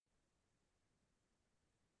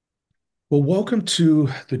Well, welcome to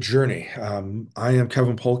The Journey. I am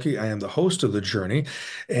Kevin Polky. I am the host of The Journey,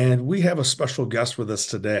 and we have a special guest with us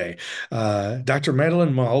today. Dr.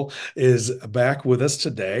 Mandolen Mull is back with us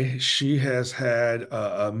today. She has had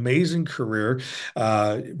an amazing career,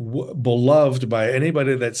 beloved by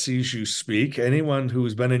anybody that sees you speak, anyone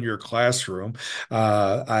who's been in your classroom.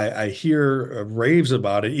 I hear raves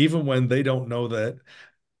about it, even when they don't know that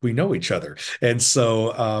we know each other. And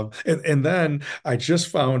then I just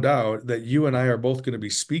found out that you and I are both going to be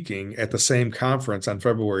speaking at the same conference on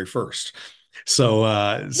February 1st. So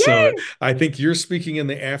Yes. I think you're speaking in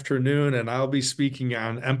the afternoon, and I'll be speaking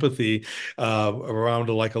on empathy around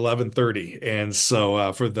like 11:30. And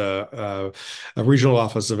so for the Regional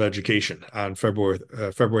Office of Education on February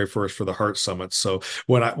 1st for the Heart Summit. So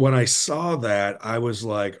when I saw that, I was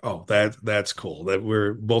like, oh, that's cool that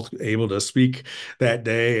we're both able to speak that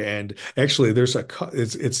day. And actually,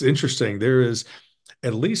 it's interesting. There is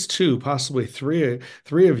at least two, possibly three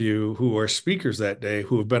of you who are speakers that day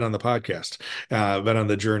who have been on the podcast, been on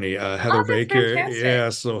the journey. Heather Oh, that's Baker, fantastic. yeah.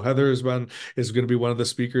 So Heather is going to be one of the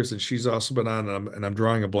speakers, and she's also been on. And I'm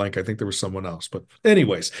drawing a blank. I think there was someone else, but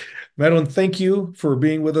anyways, Madeline, thank you for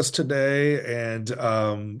being with us today. And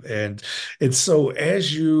so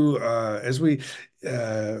as we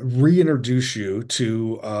reintroduce you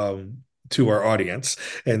to our audience.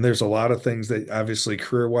 And there's a lot of things that obviously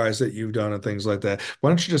career-wise that you've done and things like that. Why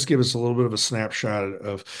don't you just give us a little bit of a snapshot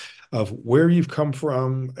of where you've come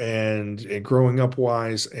from and growing up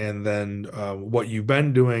wise, and then what you've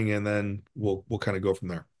been doing, and then we'll kind of go from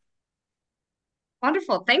there.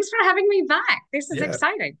 Wonderful. Thanks for having me back. This is Yeah.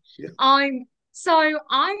 exciting. Yeah. So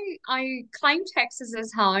I claim Texas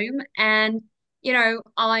as home, and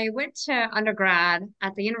I went to undergrad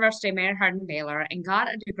at the University of Maryland and Baylor and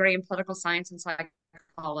got a degree in political science and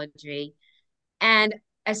psychology. And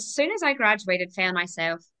as soon as I graduated, found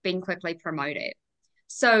myself being quickly promoted.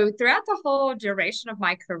 So throughout the whole duration of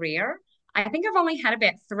my career, I think I've only had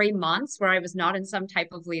about 3 months where I was not in some type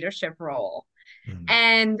of leadership role. Mm.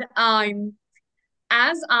 And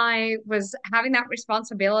as I was having that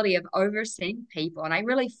responsibility of overseeing people, and I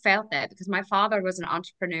really felt that because my father was an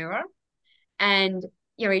entrepreneur, and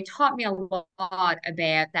he taught me a lot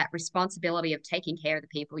about that responsibility of taking care of the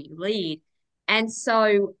people you lead. And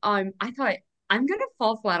so I thought, I'm gonna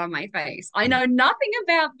fall flat on my face. I know nothing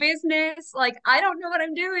about business, like I don't know what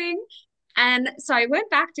I'm doing. And so I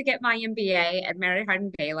went back to get my MBA at Mary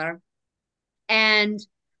Hardin Baylor, and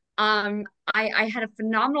um, I had a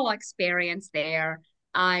phenomenal experience there.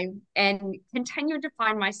 I and continued to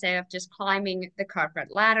find myself just climbing the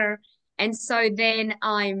corporate ladder. And so then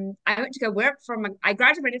I went to go work I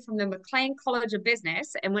graduated from the McLean College of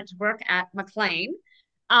Business and went to work at McLean.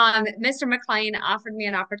 Mr. McLean offered me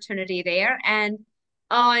an opportunity there, and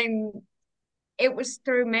um, it was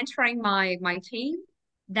through mentoring my team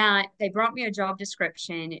that they brought me a job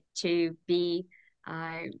description to be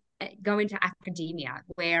uh, go into academia,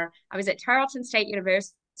 where I was at Tarleton State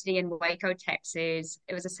University in Waco, Texas.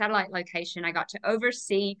 It was a satellite location. I got to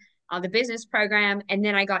oversee the business program, and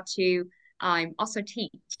then I got to also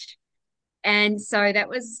teach. And so that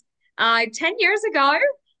was 10 years ago,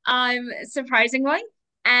 surprisingly.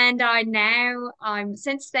 And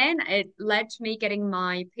since then, it led to me getting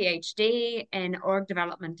my PhD in org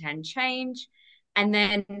development and change. And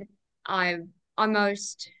then I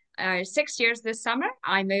almost 6 years this summer,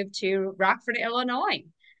 I moved to Rockford, Illinois.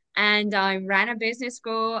 And I ran a business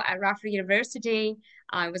school at Rockford University.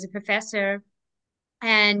 I was a professor.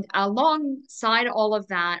 And alongside all of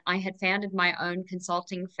that, I had founded my own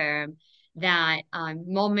consulting firm that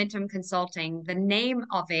Momentum Consulting. The name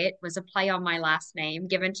of it was a play on my last name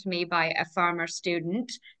given to me by a former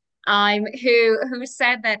student who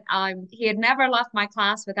said that he had never left my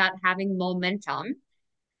class without having momentum.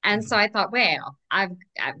 And so Mm. I thought, well,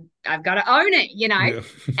 I've got to own it. Yeah.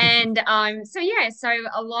 And so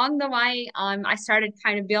along the way, I started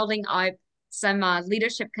kind of building up some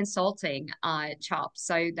leadership consulting chops.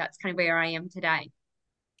 So that's kind of where I am today.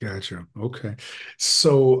 Gotcha. Okay.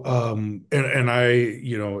 So,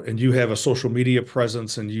 and you have a social media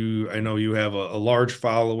presence, and I know you have a large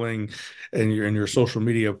following in your social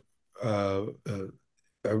media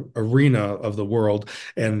arena of the world.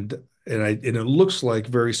 And it looks like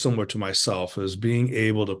very similar to myself as being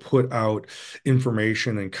able to put out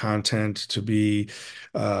information and content to be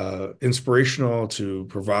inspirational, to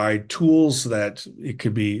provide tools that it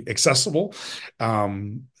could be accessible,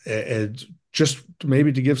 and just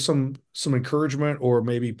maybe to give some encouragement or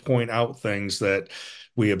maybe point out things that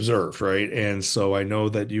we observed, right? And so I know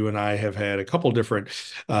that you and I have had a couple different,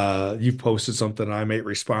 you've posted something, I may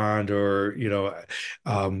respond, or,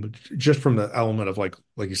 just from the element of like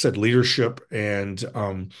you said, leadership and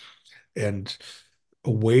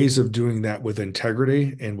ways of doing that with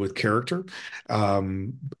integrity and with character.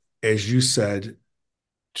 Um, as you said,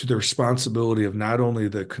 to the responsibility of not only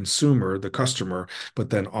the consumer, the customer, but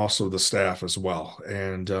then also the staff as well.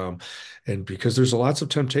 And because there's lots of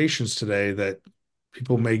temptations today that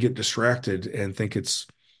people may get distracted and think it's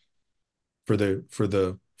for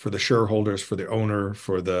the shareholders, for the owner,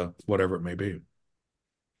 for the whatever it may be.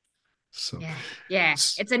 So Yeah, yeah.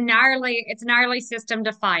 It's a gnarly system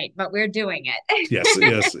to fight, but we're doing yes, it.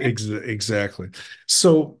 yes, exactly.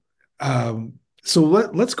 So, um, so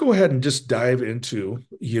let's go ahead and just dive into,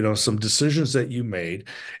 some decisions that you made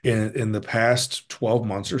in the past 12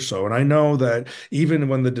 months or so. And I know that even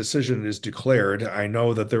when the decision is declared, I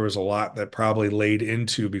know that there was a lot that probably laid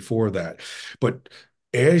into before that. But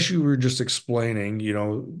as you were just explaining,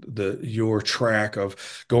 your track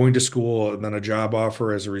of going to school and then a job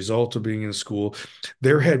offer as a result of being in school,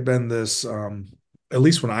 there had been this at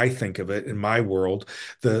least when I think of it in my world,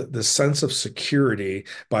 the sense of security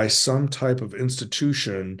by some type of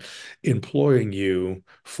institution employing you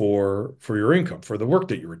for your income, for the work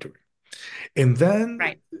that you were doing. And then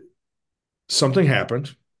Right. something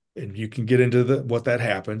happened, and you can get into the what that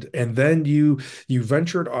happened, and then you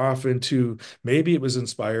ventured off into, maybe it was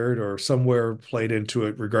inspired or somewhere played into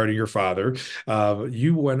it regarding your father.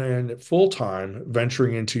 You went in full time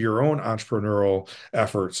venturing into your own entrepreneurial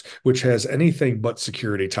efforts, which has anything but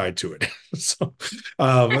security tied to it. so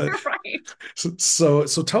um, Right. so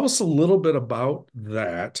tell us a little bit about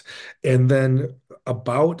that, and then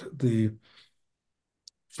about the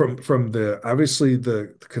from the obviously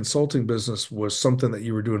the consulting business was something that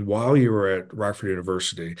you were doing while you were at Rockford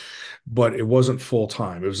University, but it wasn't full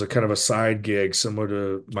time. It was a kind of a side gig, similar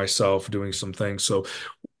to myself doing some things.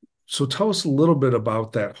 So tell us a little bit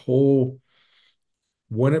about that whole,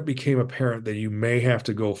 when it became apparent that you may have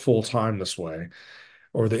to go full time this way,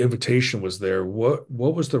 or the invitation was there. What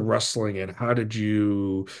was the wrestling, and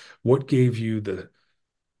what gave you the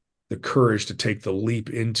courage to take the leap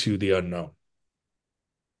into the unknown?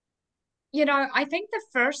 I think the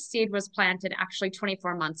first seed was planted actually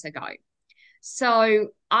 24 months ago. So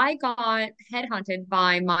I got headhunted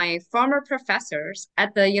by my former professors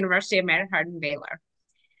at the University of Maryland in Baylor.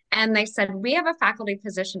 And they said, we have a faculty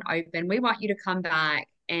position open. We want you to come back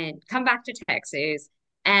to Texas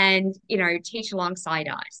and, teach alongside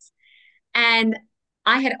us. And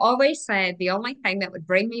I had always said the only thing that would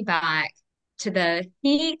bring me back to the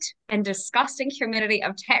heat and disgusting humidity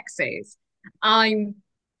of Texas, um,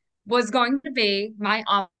 was going to be my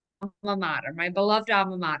alma mater, my beloved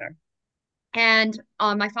alma mater. And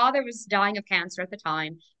my father was dying of cancer at the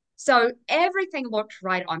time. So everything looked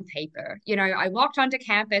right on paper. I walked onto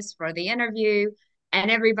campus for the interview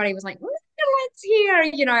and everybody was like, let's hear.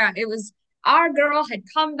 It was our girl had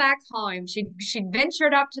come back home. She'd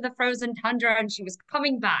ventured up to the frozen tundra and she was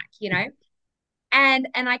coming back. And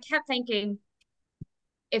I kept thinking,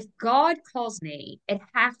 if God calls me, it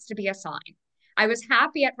has to be a sign. I was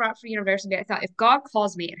happy at Rockford University. I thought, if God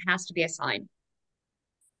calls me, it has to be a sign.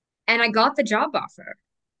 And I got the job offer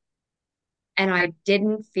and I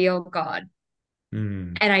didn't feel God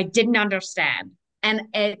Hmm. and I didn't understand. And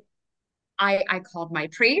I called my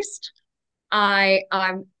priest. I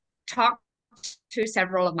talked to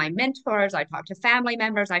several of my mentors. I talked to family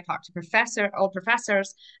members. I talked to old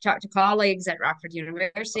professors, talked to colleagues at Rockford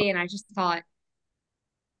University. And I just thought,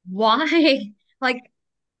 why? Like,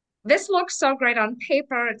 this looks so great on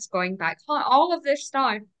paper. It's going back home, all of this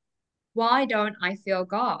stuff. Why don't I feel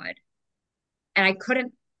God? And I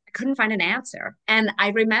couldn't find an answer. And I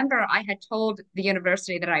remember I had told the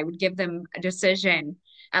university that I would give them a decision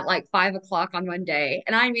at like 5 o'clock on one day.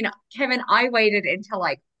 And I mean, Kevin, I waited until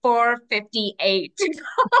like 4:58 to go.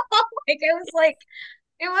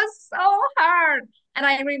 It was so hard. And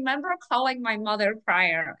I remember calling my mother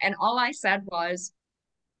prior, and all I said was,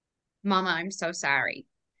 Mama, I'm so sorry.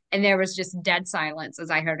 And there was just dead silence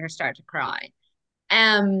as I heard her start to cry.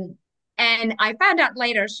 Um, and I found out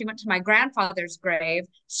later she went to my grandfather's grave,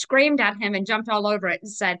 screamed at him, and jumped all over it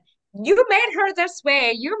and said, "You made her this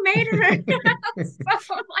way. You made her."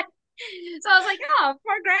 So I was like, "Oh,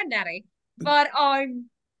 poor granddaddy." But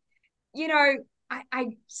you know,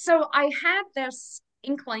 I had this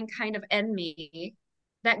inkling kind of in me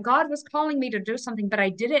that God was calling me to do something, but I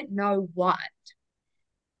didn't know what.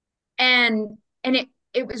 And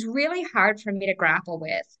it was really hard for me to grapple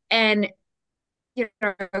with. And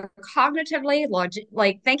cognitively,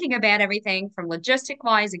 like thinking about everything from logistic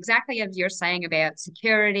wise, exactly as you're saying about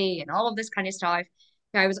security and all of this kind of stuff.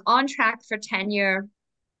 I was on track for tenure.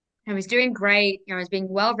 I was doing great. I was being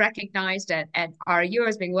well recognized at RU. I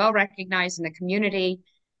was being well recognized in the community.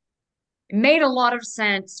 It made a lot of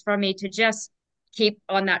sense for me to just keep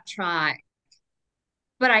on that track.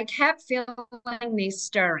 But I kept feeling these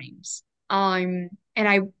stirrings. And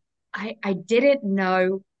I didn't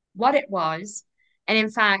know what it was. And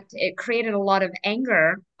in fact, it created a lot of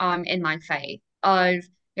anger in my faith. My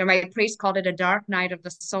priest called it a dark night of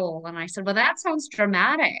the soul. And I said, well, that sounds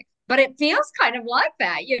dramatic, but it feels kind of like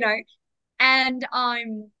that. And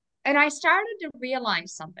I started to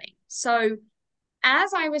realize something. So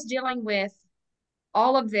as I was dealing with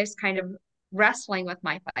all of this kind of wrestling with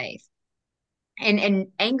my faith, and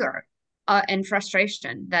anger and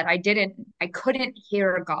frustration that I couldn't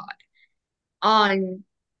hear God. On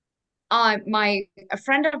my A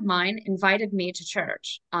friend of mine invited me to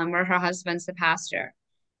church, where her husband's the pastor,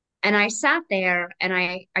 and I sat there and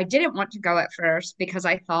I didn't want to go at first because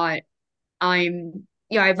I thought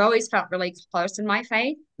I've always felt really close in my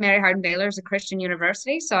faith. Mary Hardin Baylor is a Christian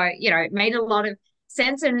university, so it made a lot of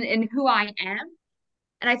sense in who I am.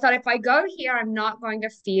 And I thought if I go here, I'm not going to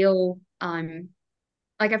feel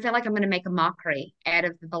like I feel like I'm going to make a mockery out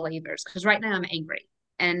of the believers because right now I'm angry.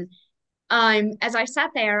 And as I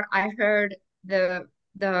sat there, I heard the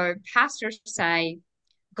pastor say,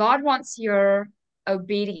 "God wants your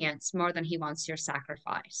obedience more than He wants your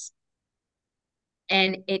sacrifice."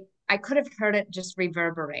 And I could have heard it just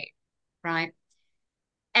reverberate, right?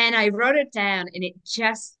 And I wrote it down, and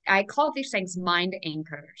I call these things mind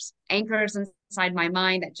anchors, anchors inside my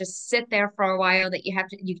mind that just sit there for a while that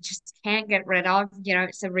you just can't get rid of.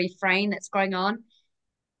 It's a refrain that's going on.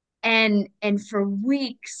 And for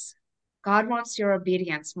weeks, God wants your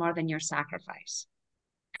obedience more than your sacrifice.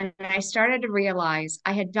 And I started to realize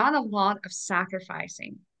I had done a lot of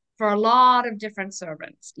sacrificing for a lot of different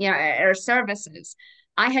servants, or services.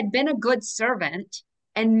 I had been a good servant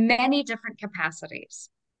in many different capacities,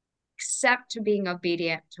 except to being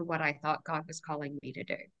obedient to what I thought God was calling me to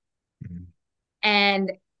do. Mhm.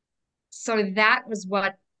 And so that was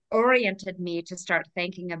what oriented me to start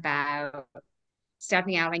thinking about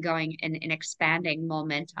stepping out and going and expanding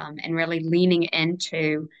momentum and really leaning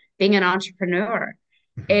into being an entrepreneur.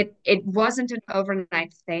 Mhm. It wasn't an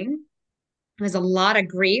overnight thing. It was a lot of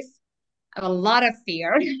grief, a lot of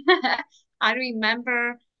fear. I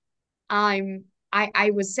remember I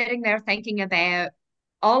was sitting there thinking about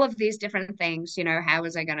all of these different things, how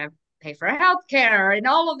was I gonna pay for healthcare and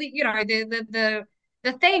all of the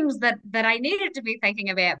things that I needed to be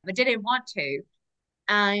thinking about but didn't want to.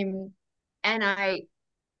 Um and I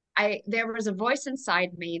there was a voice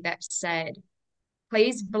inside me that said,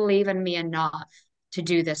 please believe in me enough to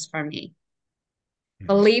do this for me. Mhm.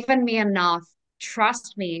 Believe in me enough.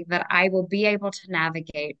 Trust me that I will be able to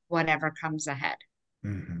navigate whatever comes ahead.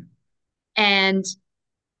 Mhm. And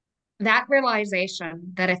that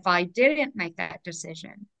realization that if I didn't make that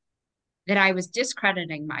decision, that I was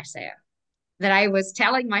discrediting myself, that I was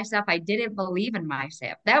telling myself I didn't believe in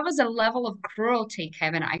myself. That was a level of cruelty,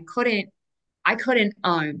 Kevin. I couldn't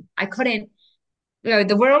own. I couldn't,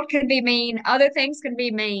 the world can be mean, other things can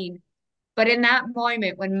be mean. But in that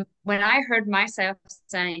moment, when I heard myself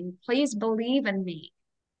saying, please believe in me,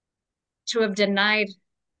 to have denied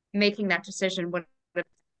making that decision would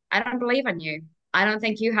I don't believe in you. I don't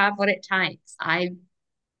think you have what it takes. I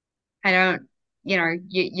don't,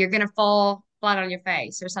 you're gonna fall flat on your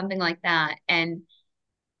face or something like that. And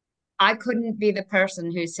I couldn't be the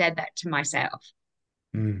person who said that to myself.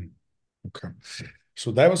 Mm. Okay.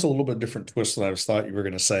 So that was a little bit different twist than I was thought you were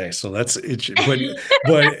going to say. So that's it.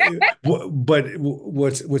 But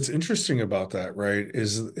what's interesting about that, right,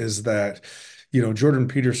 is that Jordan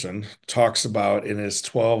Peterson talks about in his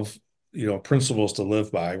 12 principles to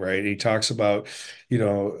live by, right? He talks about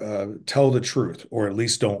tell the truth or at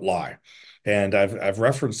least don't lie. And I've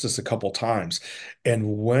referenced this a couple times.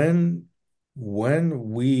 And when when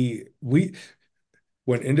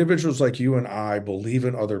individuals like you and I believe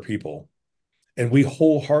in other people and we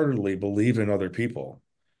wholeheartedly believe in other people.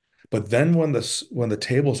 But then when the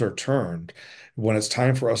tables are turned, when it's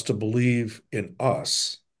time for us to believe in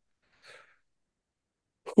us,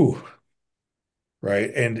 whew, right?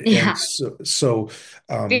 And Yeah, so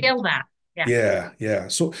feel that. Yeah. yeah.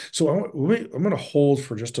 So I'm going to hold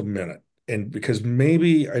for just a minute. And because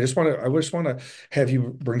maybe I just want to have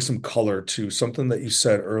you bring some color to something that you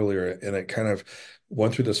said earlier, and it kind of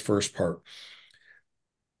went through this first part.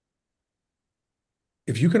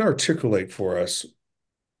 If you can articulate for us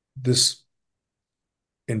this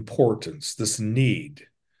importance, this need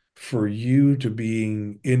for you to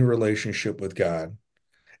being in relationship with God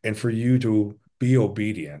and for you to be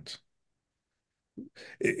obedient.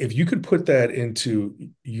 If you could put that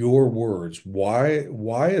into your words, why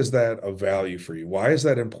is that of value for you? Why is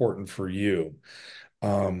that important for you?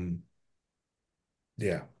 Um,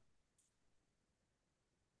 yeah.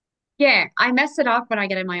 Yeah, I mess it up when I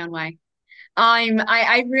get in my own way.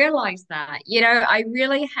 I realize that, I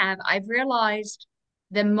really have. I've realized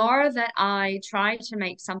the more that I try to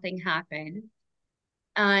make something happen,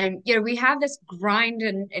 we have this grind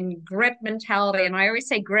and grit mentality, and I always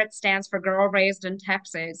say grit stands for girl raised in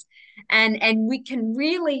Texas, and we can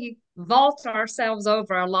really vault ourselves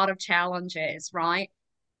over a lot of challenges, right?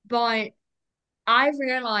 But I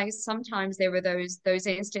realized sometimes there were those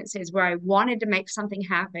instances where I wanted to make something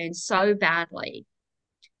happen so badly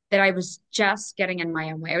that I was just getting in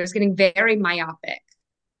my own way. I was getting very myopic.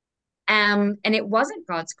 And it wasn't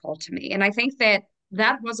God's call to me. And I think that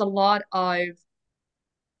that was a lot of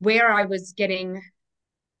where I was getting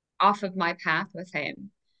off of my path with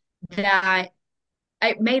him. That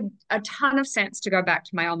it made a ton of sense to go back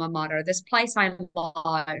to my alma mater, this place I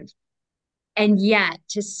love, and yet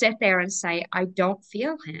to sit there and say, I don't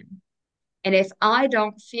feel him. And if I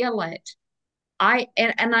don't feel it,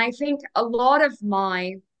 and I think a lot of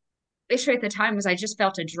my issue at the time was I just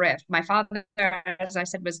felt adrift. My father, as I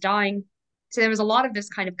said, was dying. So there was a lot of this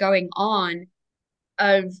kind of going on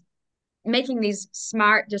of making these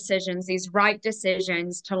smart decisions, these right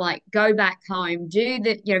decisions to like go back home, do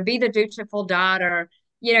the, be the dutiful daughter,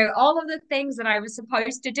 all of the things that I was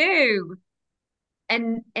supposed to do.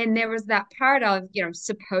 And there was that part of,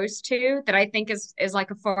 supposed to that I think is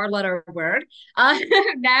like a four-letter word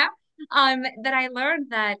now that I learned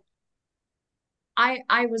that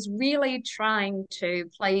I was really trying to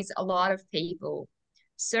please a lot of people,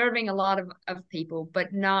 serving a lot of people,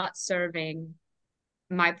 but not serving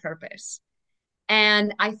my purpose.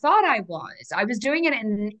 And I thought I was. I was doing it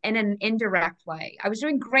in an indirect way. I was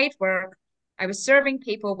doing great work. I was serving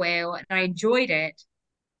people well, and I enjoyed it.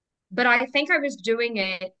 But I think I was doing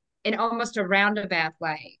it in almost a roundabout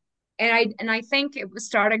way. And I think it was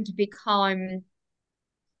starting to become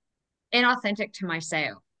inauthentic to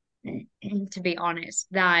myself, to be honest,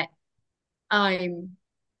 that I'm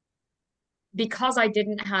because I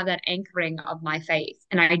didn't have that anchoring of my faith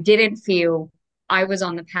and I didn't feel I was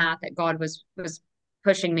on the path that God was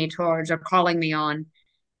pushing me towards or calling me on.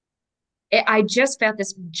 I just felt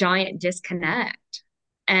this giant disconnect,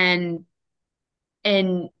 and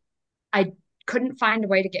and I couldn't find a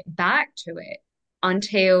way to get back to it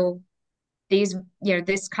until this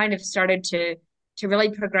kind of started to really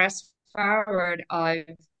progress forward of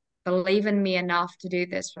believe in me enough to do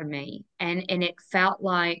this for me. And it felt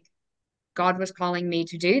like God was calling me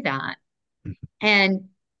to do that. And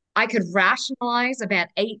I could rationalize about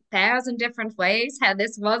 8,000 different ways how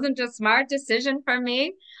this wasn't a smart decision for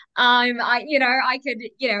me. I could,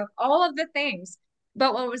 all of the things.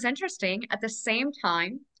 But what was interesting at the same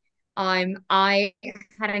time, I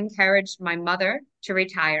had encouraged my mother to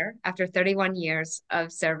retire after 31 years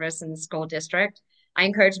of service in the school district. I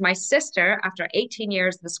encouraged my sister after 18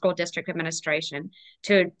 years in the school district administration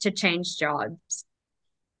to change jobs.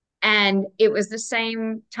 And it was the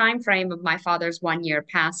same time frame of my father's 1 year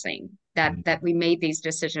passing that we made these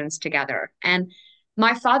decisions together. And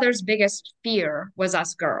my father's biggest fear was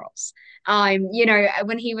us girls.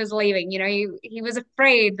 When he was leaving, he was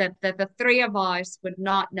afraid that the three of us would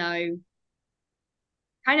not know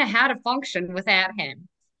kind of how to function without him.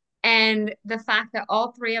 And the fact that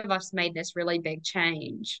all three of us made this really big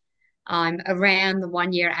change around the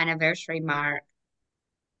 1 year anniversary mark,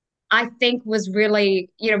 I think was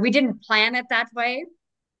really, we didn't plan it that way,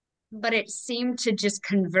 but it seemed to just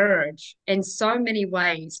converge in so many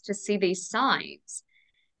ways to see these signs.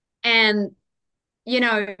 And, you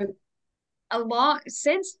know, a lot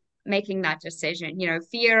since making that decision,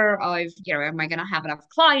 fear of, am I going to have enough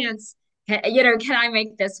clients? Can I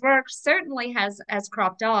make this work? Certainly has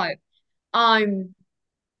cropped up. Um,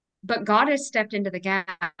 but God has stepped into the gap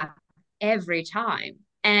every time.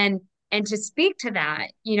 And to speak to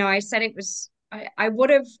that, I said it was I would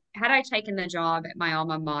have had I taken the job at my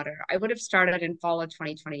alma mater, I would have started in fall of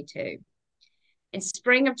 2022. In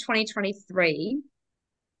spring of 2023,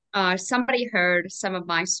 somebody heard some of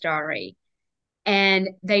my story and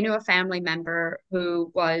they knew a family member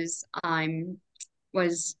who was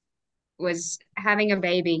was having a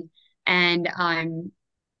baby and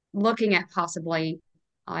looking at possibly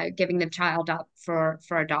giving the child up for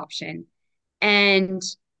adoption. And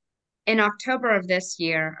in October of this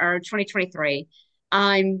year or 2023,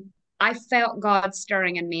 I felt God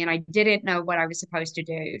stirring in me and I didn't know what I was supposed to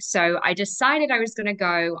do. So I decided I was going to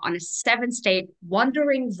go on a 7 state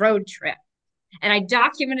wandering road trip. And I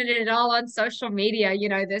documented it all on social media,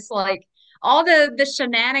 this like all the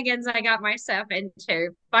shenanigans I got myself into,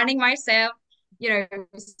 finding myself,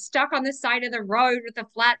 stuck on the side of the road with a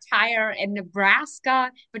flat tire in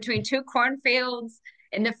Nebraska between two cornfields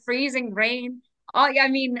in the freezing rain. I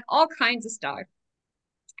mean, all kinds of stuff.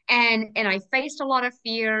 And I faced a lot of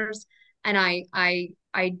fears, and I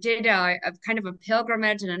did a kind of a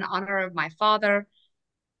pilgrimage in honor of my father.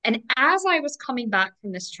 And as I was coming back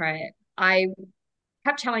from this trip, I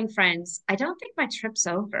kept telling friends, I don't think my trip's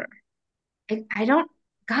over. I don't,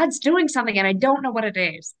 God's doing something and I don't know what it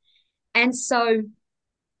is. And so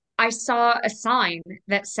I saw a sign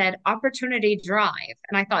that said Opportunity Drive.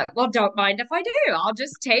 And I thought, well, don't mind if I do. I'll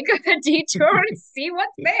just take a detour and see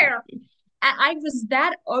what's there. And I was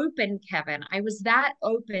that open, Kevin. I was that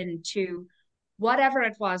open to whatever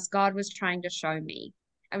it was God was trying to show me.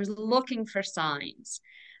 I was looking for signs.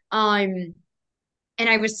 Um, and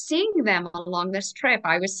I was seeing them along this trip.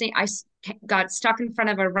 I got stuck in front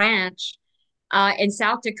of a ranch in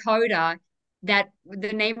South Dakota that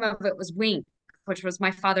the name of it was Wink, which was my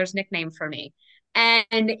father's nickname for me.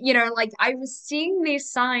 And, like I was seeing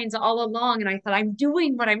these signs all along, and I thought, I'm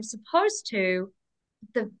doing what I'm supposed to.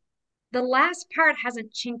 The the last part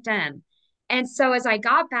hasn't chinked in. And so as I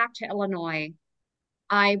got back to Illinois,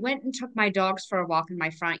 I went and took my dogs for a walk in my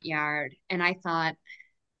front yard. And I thought,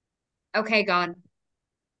 okay, God,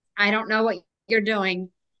 I don't know what you're doing,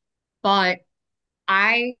 but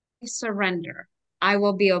I surrender. I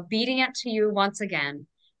will be obedient to you once again.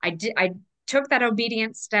 I took that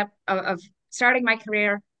obedient step of starting my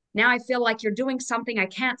career. Now I feel like you're doing something. I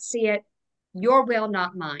can't see it. Your will,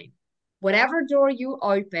 not mine. Whatever door you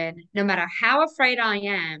open, no matter how afraid I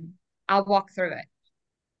am, I'll walk through it.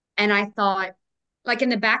 And I thought, like in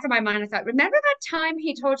the back of my mind, I thought, remember that time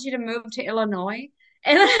he told you to move to Illinois?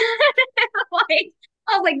 And like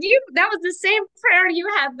I was like, you that was the same prayer you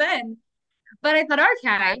had then. But I thought,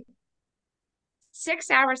 okay.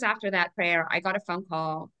 6 hours after that prayer, I got a phone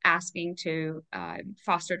call asking to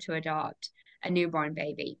foster to adopt a newborn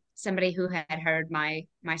baby. Somebody who had heard my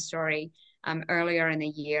story earlier in the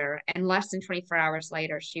year, and less than 24 hours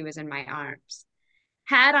later, she was in my arms.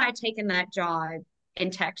 Had I taken that job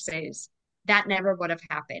in Texas, that never would have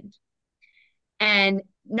happened. And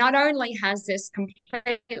not only has this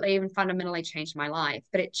completely and fundamentally changed my life,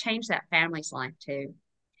 but it changed that family's life too.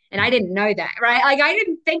 And I didn't know that, right? Like I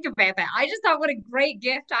didn't think about that. I just thought what a great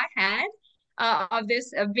gift I had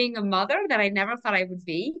of being a mother that I never thought I would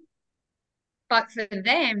be. But for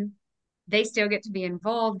them, they still get to be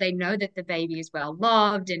involved. They know that the baby is well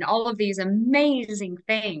loved and all of these amazing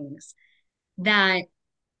things that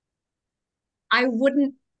I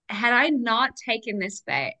wouldn't, had I not taken this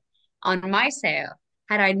bet on myself,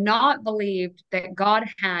 had I not believed that God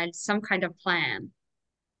had some kind of plan,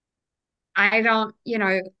 I don't,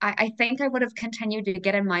 I think I would have continued to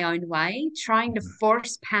get in my own way, trying to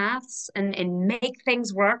force paths and make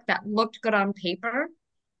things work that looked good on paper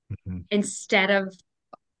Mhm. instead of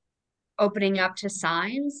opening up to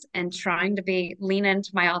signs and trying to lean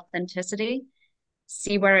into my authenticity,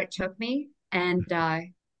 see where it took me. And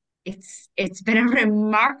it's been a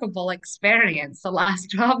remarkable experience the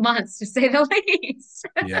last 12 months to say the least.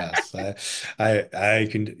 Yes, I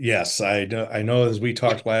can. Yes, I know. As we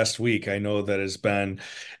talked last week, I know that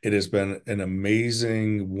it has been an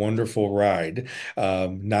amazing, wonderful ride.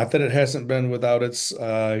 Not that it hasn't been without its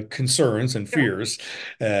concerns and Sure. fears,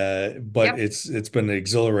 but Yep. it's been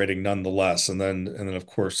exhilarating nonetheless. And then of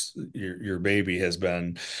course your baby has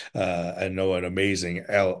been, I know, an amazing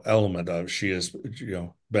element of. She has,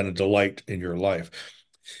 been a delight in your life.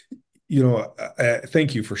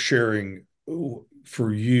 Thank you for sharing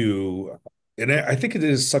for you. And I think it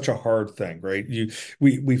is such a hard thing, right?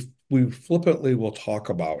 We flippantly will talk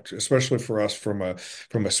about, especially for us from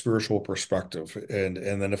a spiritual perspective, and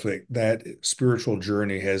then if that spiritual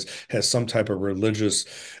journey has some type of religious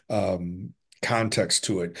um, context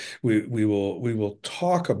to it, we will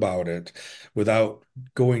talk about it without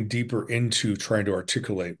going deeper into trying to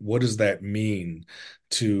articulate what does that mean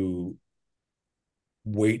to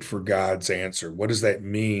wait for God's answer. What does that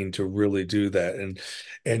mean to really do that?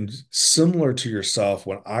 And similar to yourself,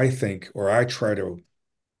 when I think or I try to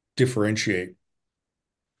differentiate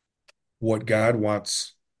what God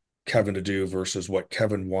wants Kevin to do versus what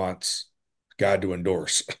Kevin wants God to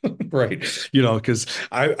endorse, right? Because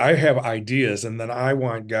I have ideas and then I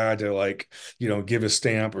want God to like, give his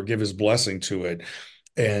stamp or give his blessing to it.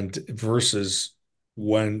 And versus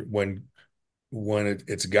when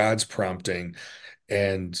it's God's prompting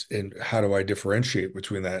and how do I differentiate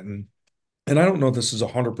between that? And I don't know if this is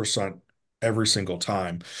 100% every single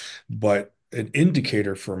time, but an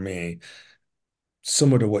indicator for me,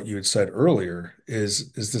 similar to what you had said earlier,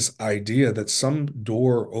 is this idea that some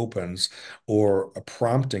door opens or a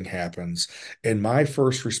prompting happens, and my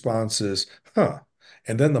first response is, huh.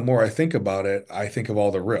 And then the more I think about it, I think of all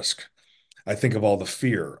the risk. I think of all the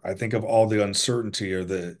fear. I think of all the uncertainty or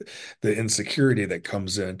the insecurity that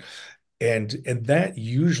comes in. And that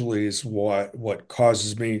usually is what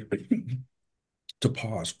causes me to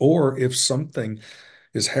pause. Or if something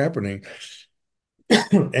is happening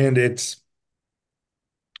and it's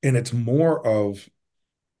more of,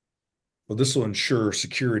 well, this will ensure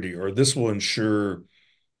security, or this will ensure,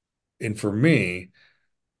 and for me,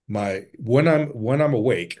 my when I'm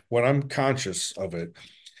awake, when I'm conscious of it,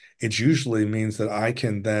 it usually means that I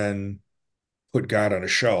can then put God on a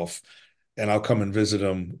shelf and I'll come and visit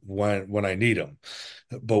him when I need him.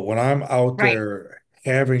 But when I'm out Right. there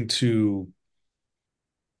having to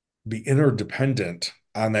be interdependent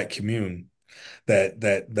on that commune,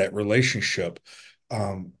 that relationship,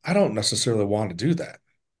 I don't necessarily want to do that.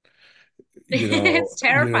 you know, It's you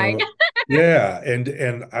terrifying. know, yeah,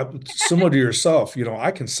 and similar to yourself,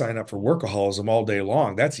 I can sign up for workaholism all day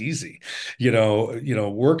long. That's easy.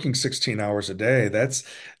 Working 16 hours a day,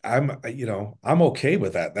 I'm okay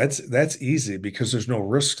with that. That's easy because there's no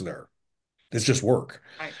risk there. It's just work,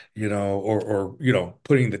 Right. or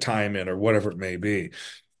putting the time in or whatever it may be.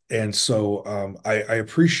 And so I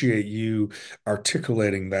appreciate you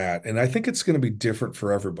articulating that, and I think it's going to be different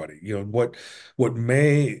for everybody. What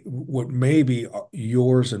may be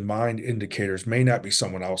yours and mine indicators may not be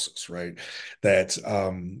someone else's, right? That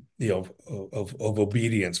of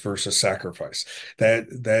obedience versus sacrifice.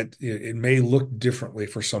 That it may look differently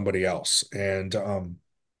for somebody else,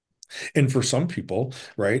 and for some people,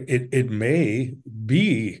 right, it may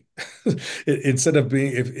be instead of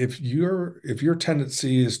being, if your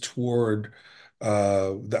tendency is toward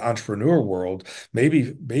the entrepreneur world,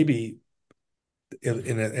 maybe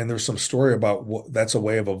and there's some story about what that's a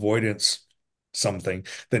way of avoidance something,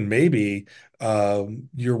 then maybe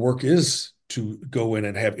your work is to go in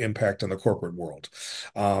and have impact on the corporate world,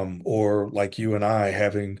 or like you and I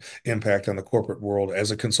having impact on the corporate world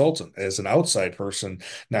as a consultant, as an outside person,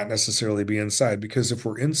 not necessarily be inside. Because if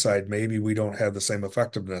we're inside, maybe we don't have the same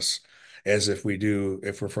effectiveness as if we do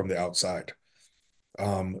if we're from the outside.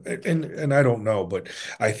 And I don't know, but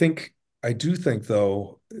I do think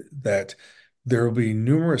though that there will be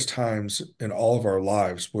numerous times in all of our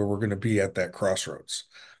lives where we're going to be at that crossroads.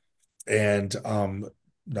 And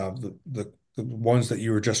now the ones that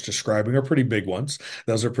you were just describing are pretty big ones.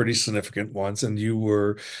 Those are pretty significant ones, and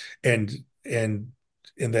and and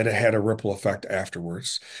that it had a ripple effect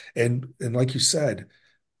afterwards. And like you said,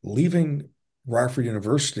 leaving Rockford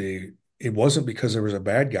University, it wasn't because there was a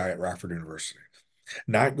bad guy at Rockford University.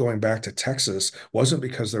 Not going back to Texas wasn't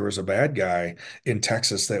because there was a bad guy in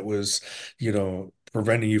Texas that was,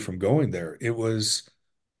 preventing you from going there. It was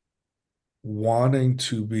wanting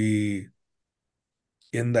to be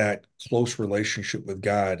in that close relationship with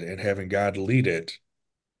God and having God lead it,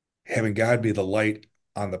 having God be the light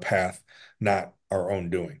on the path, not our own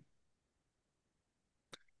doing.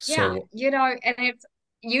 Yeah, So, and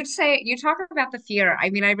you talk about the fear. I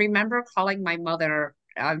mean, I remember calling my mother,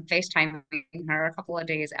 FaceTiming her a couple of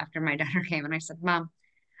days after my daughter came, and I said, Mom,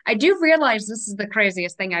 I do realize this is the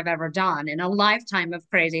craziest thing I've ever done in a lifetime of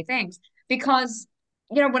crazy things. Because,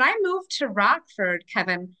 when I moved to Rockford,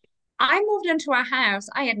 Kevin, I moved into a house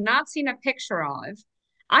I had not seen a picture of.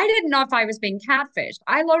 I didn't know if I was being catfished.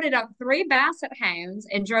 I loaded up three basset hounds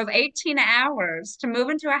and drove 18 hours to move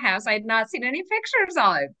into a house I had not seen any pictures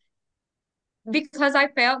of because I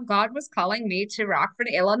felt God was calling me to Rockford,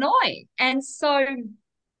 Illinois. And so,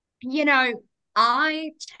 you know,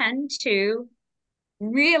 I tend to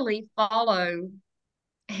really follow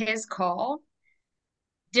his call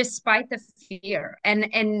despite the fear.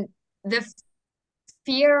 And the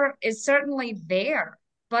fear is certainly there,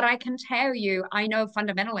 but I can tell you, I know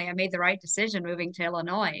fundamentally I made the right decision moving to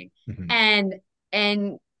Illinois. mhm, And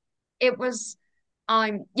and it was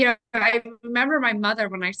I remember my mother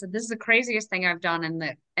when I said this is the craziest thing I've done,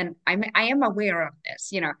 and I am aware of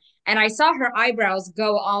this, and I saw her eyebrows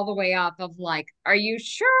go all the way up of like, are you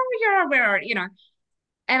sure you're aware?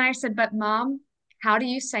 And I said, but Mom, how do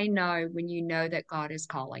you say no when you know that God is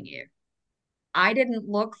calling you? I didn't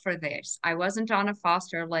look for this. I wasn't on a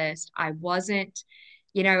foster list. I wasn't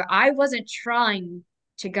trying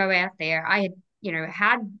to go out there. I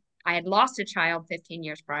had lost a child 15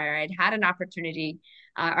 years prior. I had had an opportunity,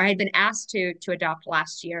 or I had been asked to adopt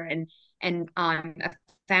last year, and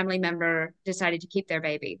family member decided to keep their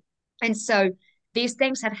baby. And so these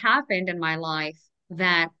things had happened in my life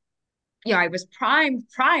that, I was primed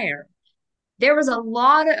prior. There was a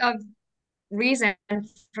lot of reason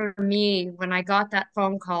for me when I got that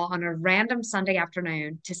phone call on a random Sunday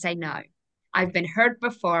afternoon to say no. I've been hurt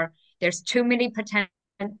before. There's too many potential.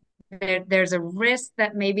 There's a risk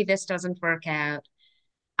that maybe this doesn't work out.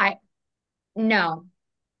 I No,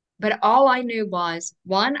 but all I knew was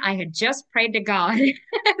one, I had just prayed to God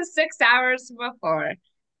 6 hours before,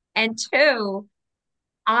 and two,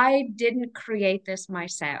 I didn't create this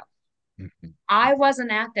myself. Mhm. I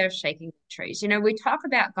wasn't out there shaking the trees. We talk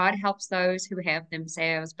about God helps those who help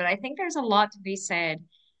themselves, but I think there's a lot to be said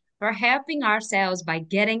for helping ourselves by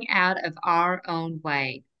getting out of our own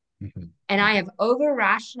way. Mhm. And I Mhm. have over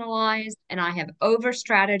rationalized and I have over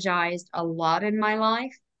strategized a lot in my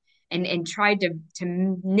life and tried to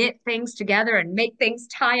knit things together and make things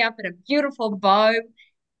tie up in a beautiful bow.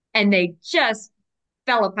 And they just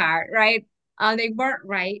fell apart, right? They weren't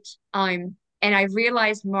right. And I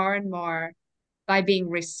realized more and more by being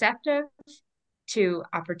receptive to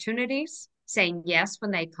opportunities, saying yes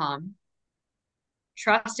when they come,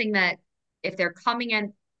 trusting that if they're coming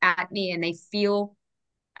in at me and I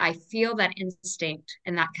feel that instinct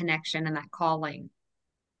and that connection and that calling,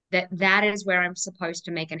 that is where I'm supposed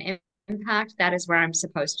to make an impact. That is where I'm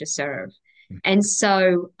supposed to serve. And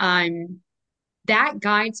so that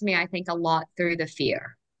guides me, I think, a lot through the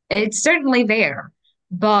fear. It's certainly there,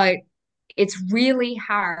 but it's really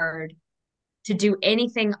hard to do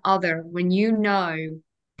anything other when you know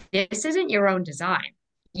this isn't your own design.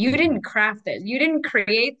 You Mhm. didn't craft this. You didn't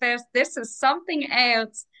create this. This is something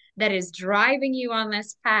else that is driving you on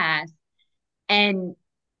this path. And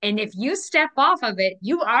and if you step off of it,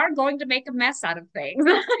 you are going to make a mess out of things.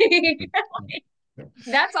 Mhm. Mhm. Yeah.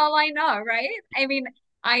 That's all I know, right? I mean,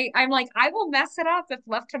 I'm like, I will mess it up if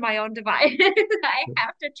left to my own device. I Yeah.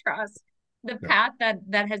 have to trust the Yeah. path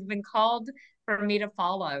that has been called for me to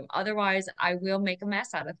follow. Otherwise, I will make a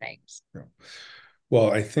mess out of things. Yeah.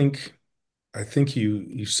 Well, I think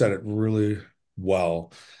you said it really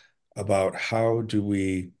well about how do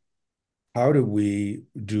we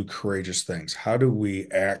do courageous things? How do we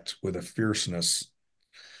act with a fierceness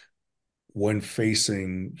when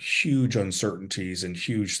facing huge uncertainties and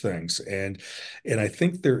huge things? And I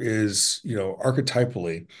think there is,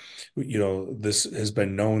 archetypally, this has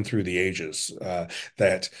been known through the ages,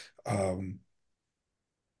 that um,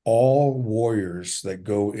 all warriors that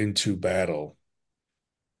go into battle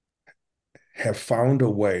have found a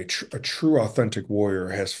way, a true authentic warrior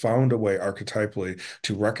has found a way archetypally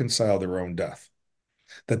to reconcile their own death.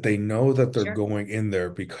 That they know that they're Sure. going in there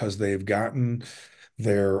because they've gotten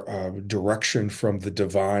their direction from the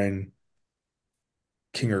divine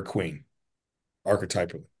king or queen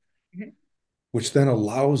archetypally, Mhm. which then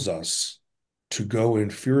allows us to go in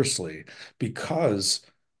fiercely because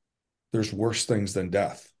there's worse things than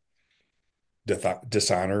death,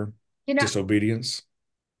 dishonor, You know, disobedience.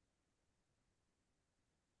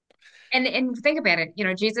 and think about it.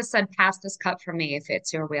 Jesus said, "Pass this cup from me if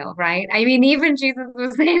it's your will," right? I mean, even Jesus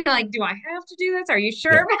was saying, like, "Do I have to do this? Are you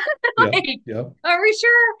sure?" Yeah, yeah, Like, yeah. are we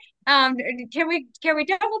sure? Can we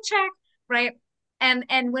double check, right?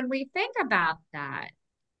 And when we think about that,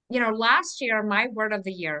 last year my word of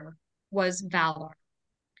the year was valor.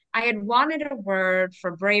 I had wanted a word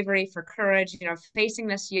for bravery, for courage, facing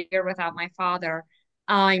this year without my father.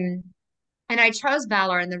 Um, and I chose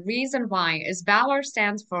valor, and the reason why is valor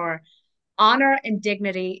stands for honor and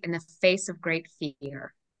dignity in the face of great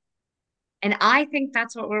fear. And I think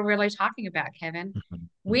that's what we're really talking about, Kevin. Mhm.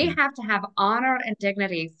 We Mhm. have to have honor and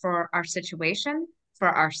dignity for our situation, for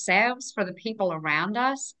ourselves, for the people around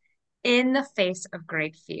us in the face of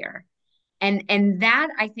great fear. And that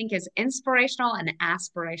I think is inspirational and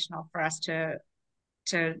aspirational for us to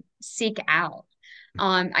seek out.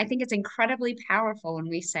 I think it's incredibly powerful when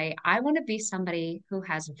we say, I want to be somebody who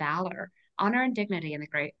has valor, honor, and dignity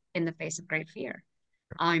in the face of great fear.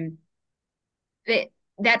 Um, that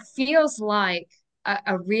that feels like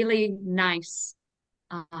a really nice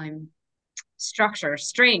um structure,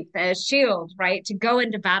 strength, a shield, right? To go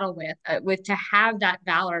into battle with to have that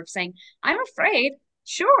valor of saying, I'm afraid,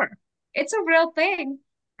 sure, it's a real thing.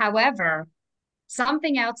 However,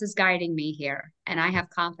 something else is guiding me here, and I have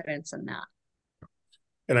confidence in that.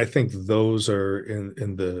 And I think those are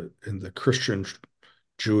in the Christian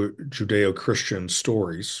Judeo-Christian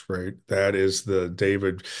stories, right? That is the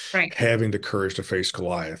David Right. having the courage to face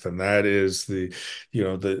Goliath, and that is the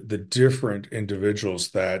different individuals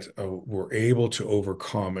that were able to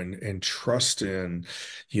overcome and trust in,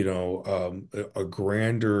 a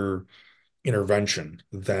grander intervention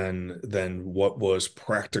than what was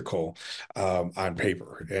practical on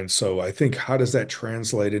paper. And so I think how does that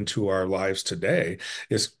translate into our lives today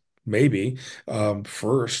is maybe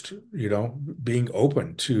first, being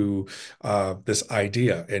open to this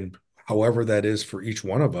idea and however that is for each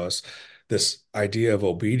one of us, this idea of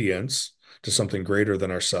obedience to something greater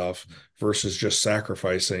than ourselves versus just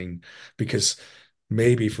sacrificing because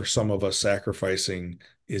maybe for some of us sacrificing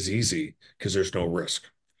is easy because there's no risk.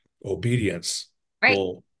 Obedience Right.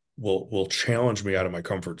 will will challenge me out of my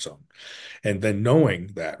comfort zone. And then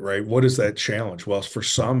knowing that, right? What is that challenge? Well, for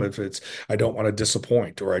some, if it's I don't want to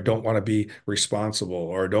disappoint, or I don't want to be responsible,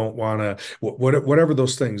 or I don't want to whatever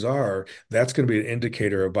those things are, that's going to be an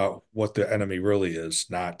indicator about what the enemy really is,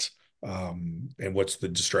 not and what's the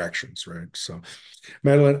distractions, right? So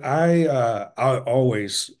Madeline, I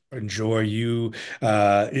always enjoy you,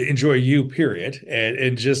 period,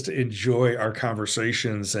 and just enjoy our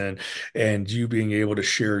conversations and you being able to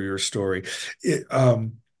share your story. It,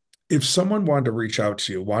 if someone wanted to reach out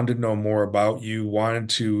to you, wanted to know more about you, wanted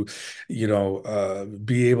to,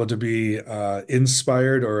 be able to be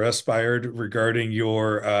inspired or aspired regarding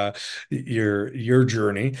your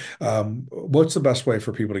journey, what's the best way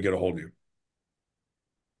for people to get a hold of you?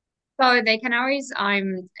 So they can always,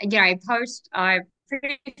 I post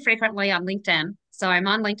pretty frequently on LinkedIn. So I'm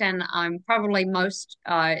on LinkedIn. I'm probably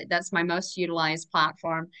that's my most utilized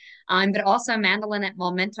platform. But also Mandolen at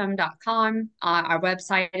momentum.com. Our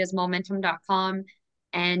website is momentum.com.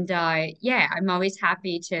 And yeah, I'm always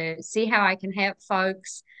happy to see how I can help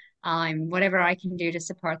folks, whatever I can do to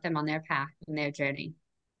support them on their path and their journey.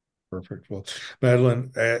 Perfect. Well,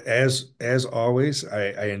 Madeline, as always,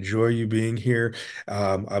 I enjoy you being here.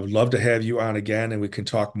 I would love to have you on again, and we can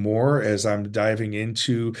talk more as I'm diving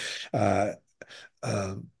into uh,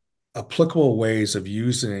 uh, applicable ways of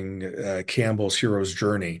using Campbell's hero's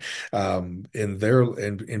journey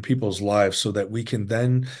in people's lives, so that we can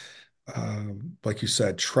then like you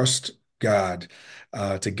said, trust God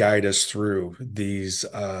to guide us through these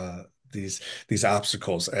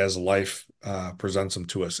obstacles as life presents them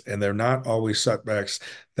to us. And they're not always setbacks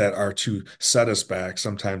that are to set us back.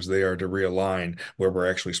 Sometimes they are to realign where we're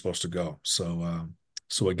actually supposed to go. So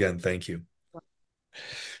again, thank you.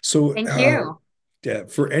 So, Thank you. yeah,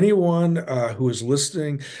 for anyone who is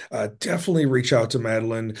listening, definitely reach out to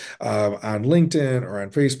Madeline on LinkedIn or on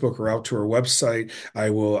Facebook or out to her website. I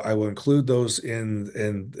will include those in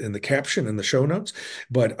the caption in the show notes.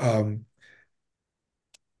 But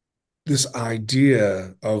this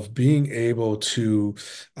idea of being able to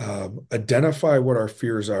identify what our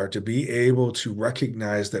fears are, to be able to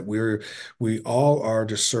recognize that we all are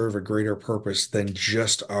to serve a greater purpose than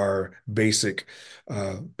just our basic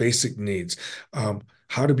needs.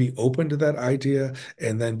 How to be open to that idea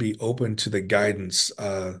and then be open to the guidance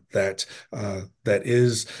that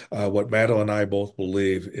is what Madeline and I both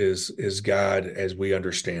believe is God as we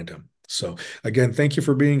understand him. So again, thank you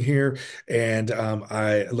for being here. And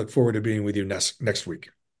I look forward to being with you next week.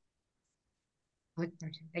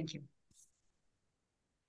 Thank you.